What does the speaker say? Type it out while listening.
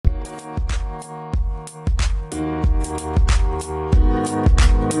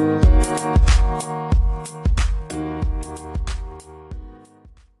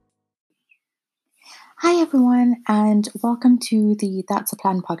and welcome to the That's a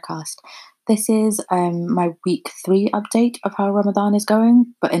Plan podcast. This is my week 3 update of how Ramadan is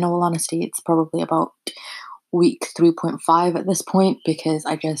going, but in all honesty, it's probably about week 3.5 at this point because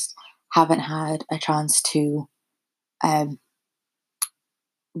I just haven't had a chance to um,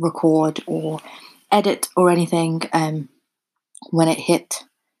 record or edit or anything when it hit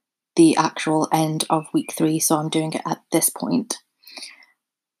the actual end of week 3, so I'm doing it at this point.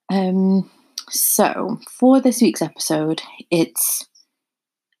 So for this week's episode, it's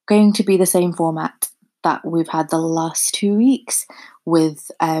going to be the same format that we've had the last 2 weeks,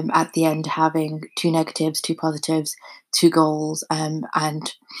 with at the end having 2 negatives, 2 positives, 2 goals, and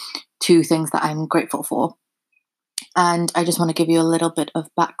 2 things that I'm grateful for. And I just want to give you a little bit of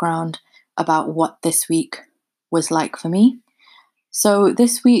background about what this week was like for me. So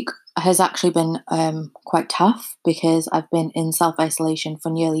this week has actually been quite tough because I've been in self-isolation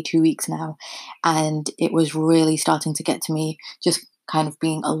for nearly 2 weeks now, and it was really starting to get to me, just kind of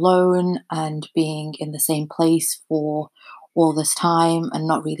being alone and being in the same place for all this time and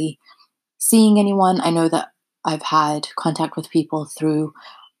not really seeing anyone. I know that I've had contact with people through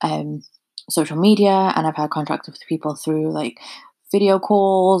social media, and I've had contact with people through like video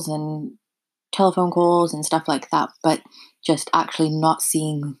calls and telephone calls and stuff like that, but just actually not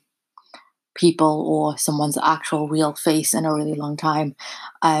seeing people or someone's actual real face in a really long time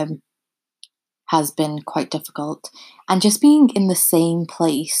has been quite difficult. And just being in the same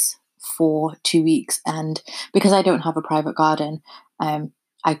place for 2 weeks, and because I don't have a private garden,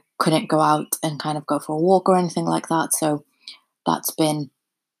 I couldn't go out and kind of go for a walk or anything like that. So that's been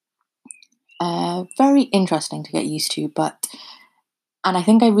very interesting to get used to. And I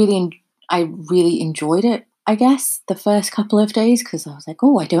think I really enjoyed it, I guess, the first couple of days, because I was like,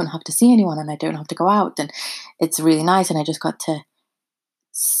 oh, I don't have to see anyone and I don't have to go out, and it's really nice, and I just got to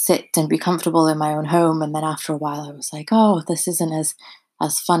sit and be comfortable in my own home. And then after a while I was like, oh, this isn't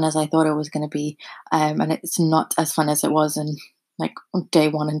as fun as I thought it was going to be, and it's not as fun as it was in like day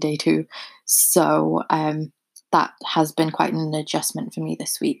 1 and day 2. So that has been quite an adjustment for me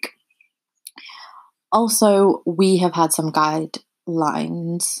this week. Also, we have had some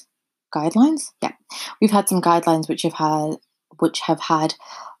guidelines. Yeah, we've had some guidelines which have had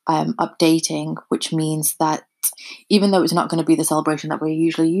updating, which means that even though it's not going to be the celebration that we're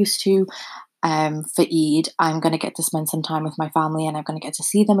usually used to for Eid, I'm going to get to spend some time with my family, and I'm going to get to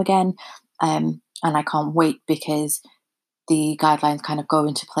see them again, and I can't wait because the guidelines kind of go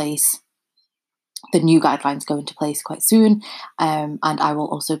into place. The new guidelines go into place quite soon, and I will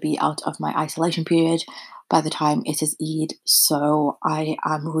also be out of my isolation period by the time it is Eid. So I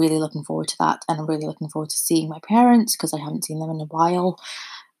am really looking forward to that, and I'm really looking forward to seeing my parents because I haven't seen them in a while.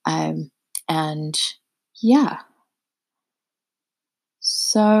 And yeah.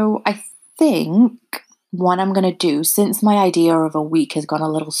 So I think what I'm going to do, since my idea of a week has gone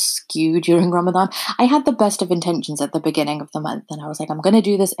a little skew during Ramadan, I had the best of intentions at the beginning of the month, and I was like, I'm going to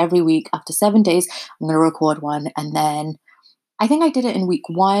do this every week. After 7 days, I'm going to record one. And then I think I did it in week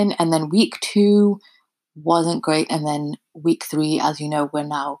 1, and then week 2 wasn't great. And then week 3, as you know, we're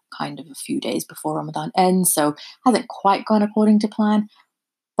now kind of a few days before Ramadan ends, so hasn't quite gone according to plan.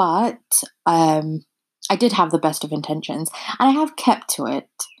 But I did have the best of intentions, and I have kept to it,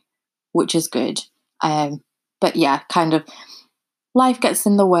 which is good. But yeah, kind of life gets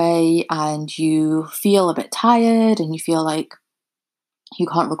in the way, and you feel a bit tired, and you feel like you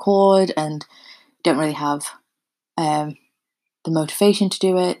can't record, and don't really have the motivation to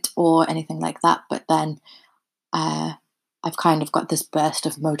do it or anything like that. But then I've kind of got this burst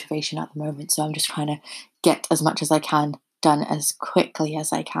of motivation at the moment, so I'm just trying to get as much as I can done as quickly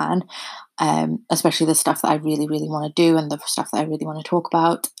as I can, especially the stuff that I really, really want to do and the stuff that I really want to talk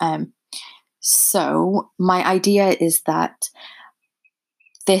about. So my idea is that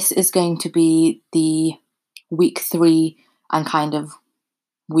this is going to be the week 3 and kind of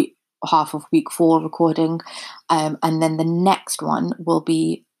half of week 4 recording, and then the next one will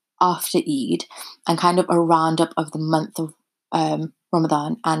be after Eid and kind of a roundup of the month of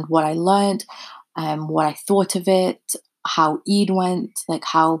Ramadan and what I learned, what I thought of it, how Eid went, like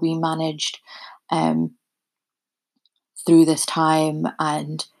how we managed through this time,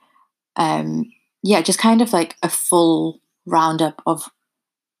 and yeah, just kind of like a full roundup of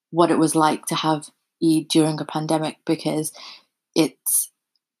what it was like to have Eid during a pandemic, because it's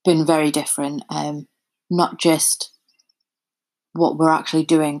been very different. Not just what we're actually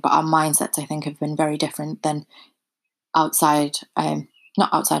doing, but our mindsets, I think, have been very different than outside, not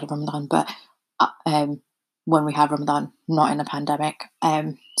outside of Ramadan, but when we have Ramadan, not in a pandemic.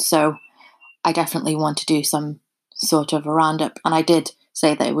 So I definitely want to do some sort of a roundup, and I did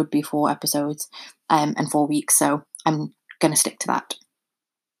say that it would be 4 episodes and 4 weeks. So I'm going to stick to that.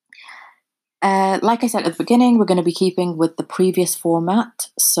 Like I said at the beginning, we're going to be keeping with the previous format.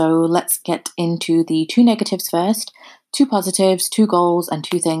 So let's get into the 2 negatives first, 2 positives, 2 goals, and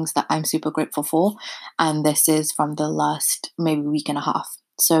 2 things that I'm super grateful for. And this is from the last maybe week and a half.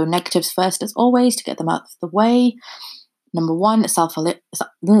 So negatives first, as always, to get them out of the way. Number 1, that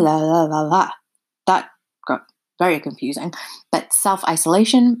got very confusing. But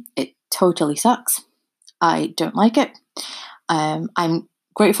self-isolation, it totally sucks. I don't like it. I'm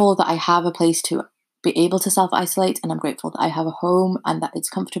grateful that I have a place to be able to self-isolate, and I'm grateful that I have a home and that it's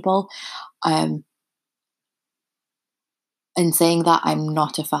comfortable. In saying that, I'm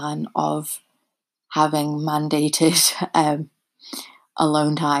not a fan of having mandated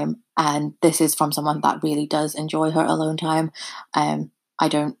alone time, and this is from someone that really does enjoy her alone time. I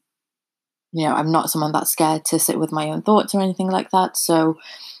don't, I'm not someone that's scared to sit with my own thoughts or anything like that. So,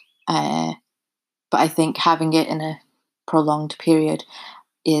 but I think having it in a prolonged period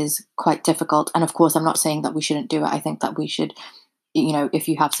is quite difficult. And of course, I'm not saying that we shouldn't do it. I think that we should, if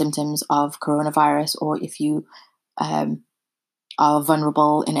you have symptoms of coronavirus, or if you are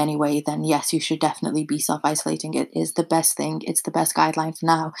vulnerable in any way, then yes, you should definitely be self-isolating. It is the best thing. It's the best guideline for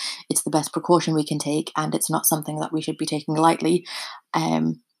now. It's the best precaution we can take, and it's not something that we should be taking lightly.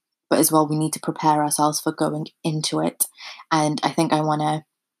 But as well, we need to prepare ourselves for going into it. And I think I want to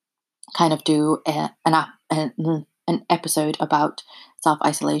kind of do an episode about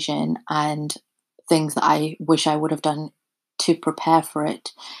self-isolation and things that I wish I would have done to prepare for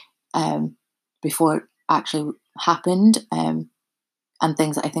it before it actually happened, and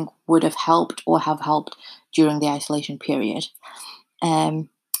things that I think would have helped or have helped during the isolation period.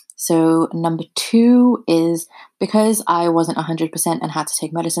 So number 2 is, because I wasn't 100% and had to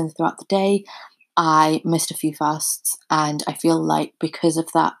take medicines throughout the day, I missed a few fasts, and I feel like because of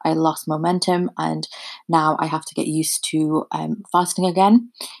that, I lost momentum, and now I have to get used to fasting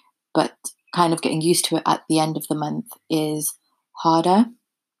again. But kind of getting used to it at the end of the month is harder,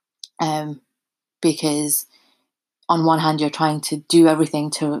 because on one hand, you're trying to do everything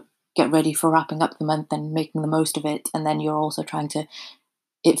to get ready for wrapping up the month and making the most of it, and then you're also trying to,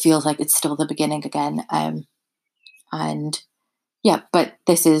 it feels like it's still the beginning again. And yeah, but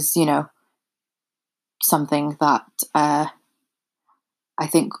this is, something that I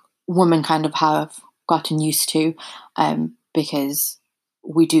think women kind of have gotten used to, because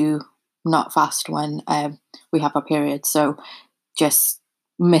we do not fast when we have our periods. So just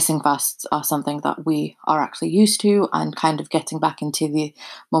missing fasts are something that we are actually used to, and kind of getting back into the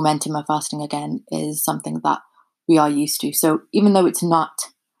momentum of fasting again is something that we are used to. So even though it's not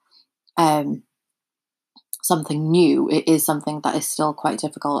something new, it is something that is still quite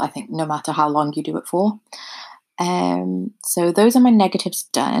difficult, I think, no matter how long you do it for. So those are my negatives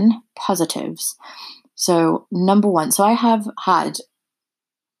done. Positives. So number 1, so I have had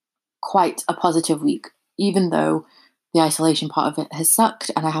quite a positive week, even though the isolation part of it has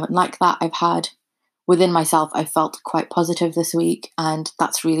sucked and I haven't liked that. I've had, within myself, I felt quite positive this week, and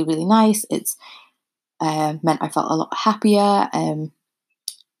that's really, really nice. It's meant I felt a lot happier.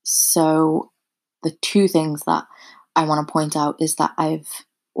 So the 2 things that I want to point out is that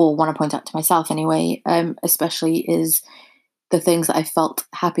or want to point out to myself anyway, especially, is the things that I felt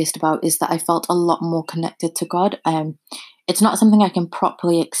happiest about is that I felt a lot more connected to God. It's not something I can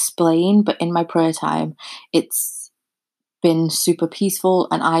properly explain, but in my prayer time, it's been super peaceful,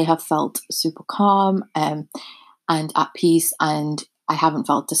 and I have felt super calm and at peace, and I haven't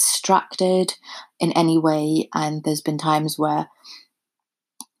felt distracted in any way. And there's been times where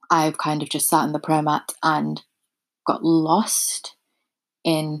I've kind of just sat in the prayer mat and got lost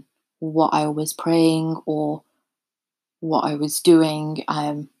in what I was praying or what I was doing,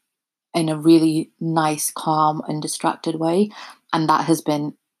 in a really nice, calm, and distracted way. And that has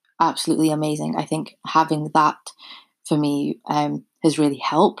been absolutely amazing. I think having that for me has really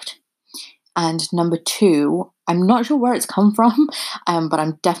helped. And number 2, I'm not sure where it's come from, but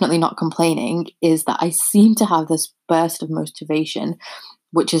I'm definitely not complaining, is that I seem to have this burst of motivation,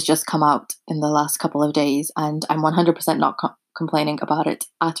 which has just come out in the last couple of days, and I'm 100% not complaining about it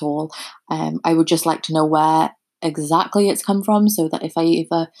at all. I would just like to know where exactly it's come from, so that if I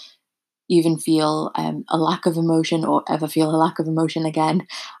even feel a lack of emotion, or ever feel a lack of emotion again,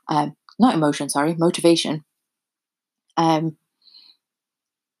 not emotion, sorry, motivation, I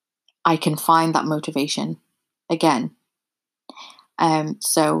can find that motivation again.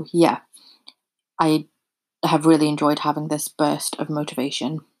 So yeah, I have really enjoyed having this burst of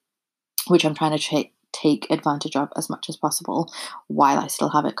motivation, which I'm trying to take advantage of as much as possible while I still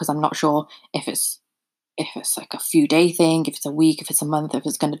have it, because I'm not sure if it's if it's like a few day thing, if it's a week, if it's a month, if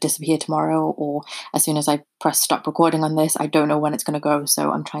it's going to disappear tomorrow, or as soon as I press stop recording on this, I don't know when it's going to go.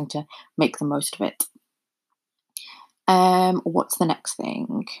 So I'm trying to make the most of it. What's the next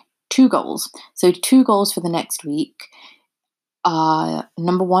thing? 2 goals. So 2 goals for the next week are,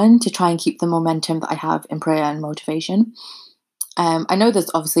 number 1, to try and keep the momentum that I have in prayer and motivation. I know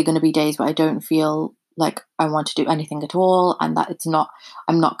there's obviously going to be days where I don't feel like I want to do anything at all, and that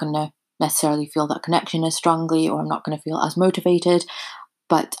I'm not going to necessarily feel that connection as strongly, or I'm not going to feel as motivated,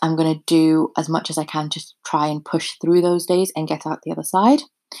 but I'm going to do as much as I can to try and push through those days and get out the other side.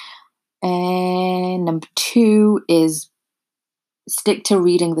 And number 2 is stick to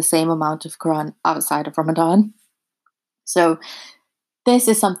reading the same amount of Quran outside of Ramadan. So this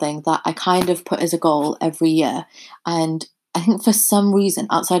is something that I kind of put as a goal every year. And I think for some reason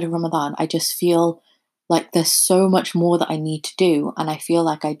outside of Ramadan, I just feel like there's so much more that I need to do. And I feel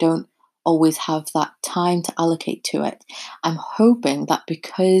like I don't always have that time to allocate to it. I'm hoping that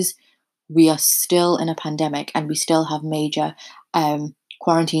because we are still in a pandemic and we still have major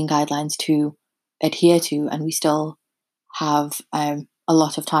quarantine guidelines to adhere to, and we still have a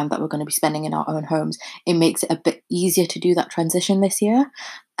lot of time that we're going to be spending in our own homes, it makes it a bit easier to do that transition this year.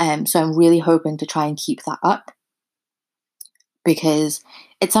 So I'm really hoping to try and keep that up, because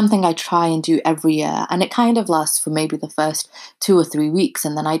it's something I try and do every year, and it kind of lasts for maybe the first 2 or 3 weeks,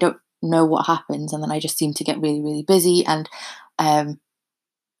 and then I don't know what happens, and then I just seem to get really, really busy, and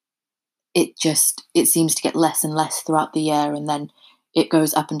it seems to get less and less throughout the year, and then it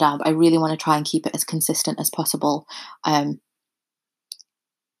goes up and down. But I really want to try and keep it as consistent as possible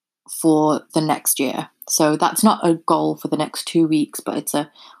for the next year. So that's not a goal for the next 2 weeks, but it's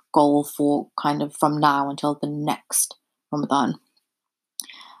a goal for kind of from now until the next Ramadan.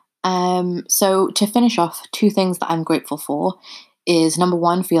 So to finish off, 2 things that I'm grateful for is, number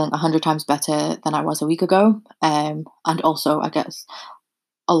 1, feeling 100 times better than I was a week ago. And also, I guess,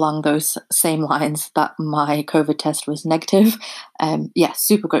 along those same lines, that my COVID test was negative. Yeah,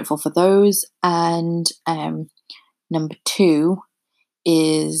 super grateful for those. And number 2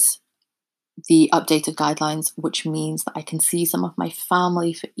 is the updated guidelines, which means that I can see some of my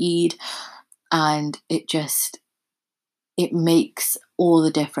family for Eid, and it makes all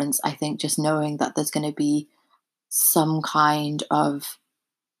the difference, I think, just knowing that there's going to be some kind of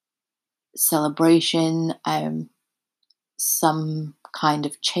celebration, some kind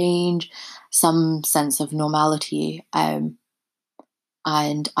of change, some sense of normality, and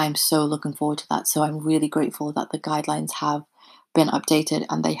I'm so looking forward to that. So I'm really grateful that the guidelines have been updated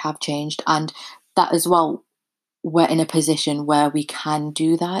and they have changed, and that as well, we're in a position where we can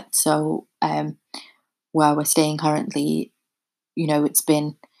do that. So where we're staying currently, it's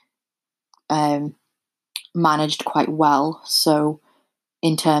been managed quite well. So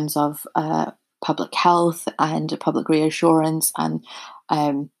in terms of public health and public reassurance and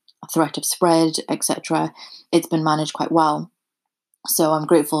threat of spread, etc., it's been managed quite well. So I'm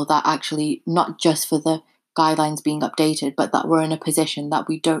grateful that actually, not just for the guidelines being updated, but that we're in a position that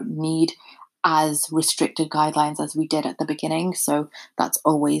we don't need as restricted guidelines as we did at the beginning. So that's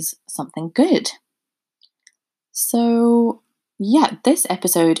always something good. So yeah, this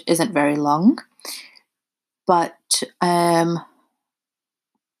episode isn't very long, but I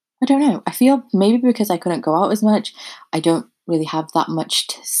don't know. I feel maybe because I couldn't go out as much, I don't really have that much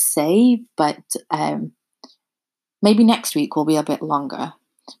to say, but maybe next week will be a bit longer,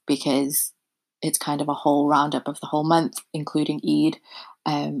 because it's kind of a whole roundup of the whole month, including Eid,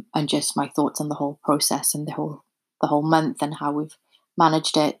 and just my thoughts on the whole process and the whole month and how we've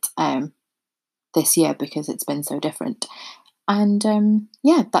managed it this year, because it's been so different. And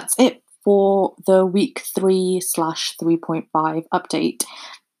yeah, that's it for the week 3/3.5 update.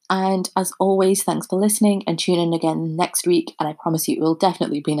 And as always, thanks for listening, and tune in again next week. And I promise you it will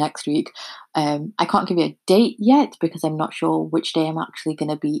definitely be next week. I can't give you a date yet because I'm not sure which day I'm actually going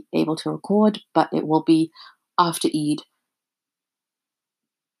to be able to record, but it will be after Eid.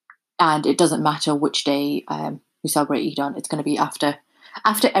 And it doesn't matter which day we celebrate Eid on. It's going to be after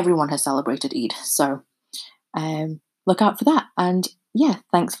everyone has celebrated Eid. So look out for that. And yeah,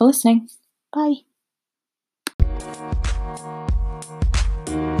 thanks for listening. Bye.